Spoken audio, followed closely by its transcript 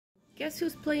Guess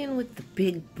who's playing with the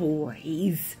big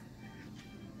boys?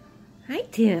 Hi,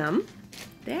 Tim.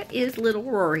 That is little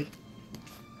Rory.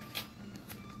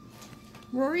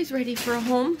 Rory's ready for a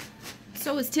home.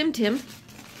 So is Tim Tim.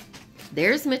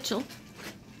 There's Mitchell.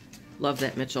 Love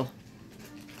that Mitchell.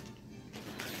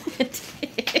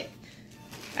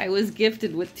 I was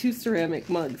gifted with 2 ceramic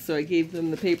mugs, so I gave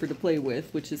them the paper to play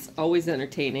with, which is always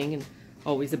entertaining and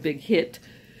always a big hit.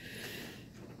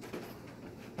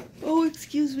 Oh,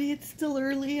 excuse me, it's still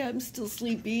early. I'm still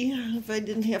sleepy. If I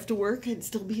didn't have to work, I'd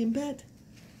still be in bed.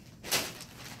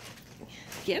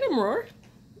 Get him, Roar.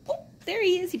 Oh, there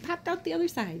he is. He popped out the other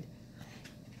side.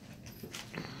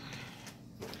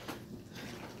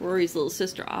 Rory's little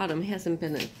sister Autumn hasn't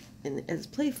been in as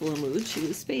playful a mood. She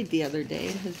was spayed the other day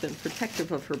and has been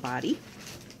protective of her body.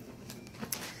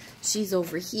 She's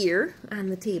over here on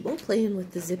the table playing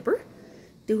with the zipper,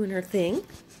 doing her thing.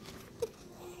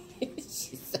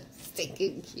 She's so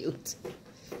stinking cute.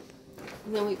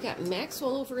 And then we've got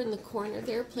Maxwell over in the corner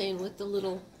there playing with the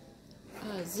little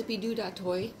Zippy Doodah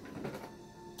toy.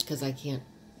 Because I can't.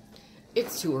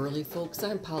 It's too early, folks.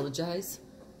 I apologize.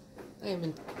 I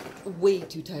am way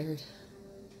too tired.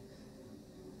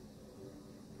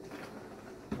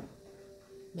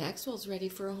 Maxwell's ready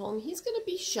for a home. He's going to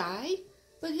be shy,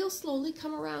 but he'll slowly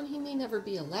come around. He may never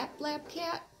be a lap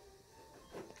cat,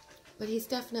 but he's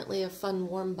definitely a fun,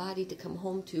 warm body to come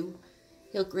home to.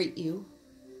 He'll greet you.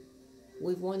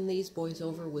 We've won these boys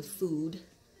over with food.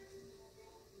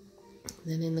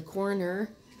 Then in the corner,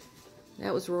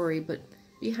 that was Rory, but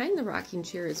behind the rocking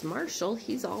chair is Marshall.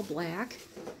 He's all black.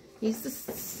 He's the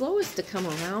slowest to come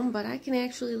around, but I can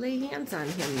actually lay hands on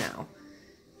him now.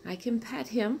 I can pet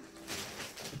him.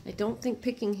 I don't think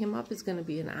picking him up is going to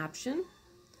be an option.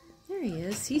 There he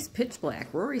is. He's pitch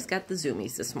black. Rory's got the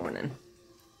zoomies this morning.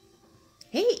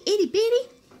 Hey, itty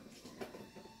bitty.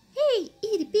 Hey,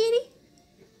 itty bitty.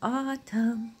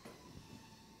 Autumn.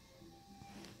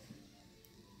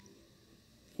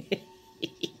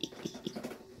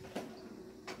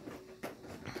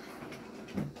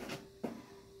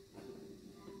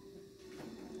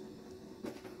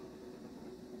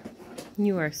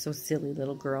 You are so silly,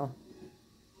 little girl.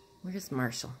 Where's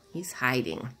Marshall? He's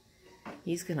hiding.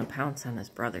 He's gonna pounce on his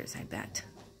brothers, I bet.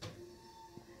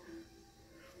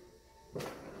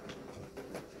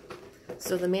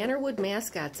 So the Manorwood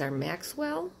mascots are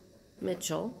Maxwell,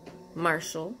 Mitchell,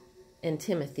 Marshall, and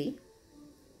Timothy.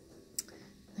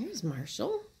 There's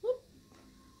Marshall. Whoop.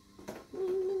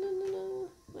 No.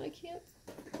 I can't.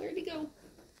 Where'd he go?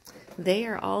 They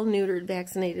are all neutered,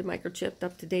 vaccinated, microchipped,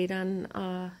 up to date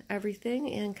on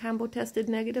everything, and combo tested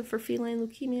negative for feline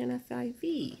leukemia and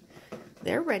FIV.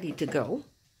 They're ready to go.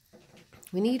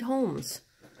 We need homes.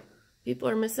 People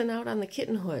are missing out on the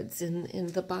kittenhoods and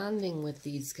the bonding with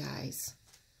these guys.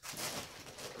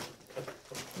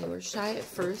 They were shy at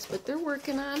first, but they're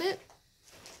working on it.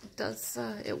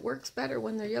 It works better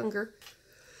when they're younger.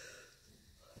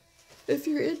 If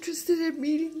you're interested in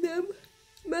meeting them,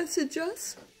 message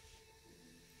us.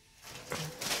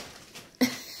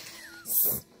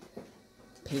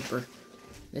 Paper.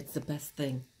 It's the best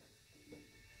thing.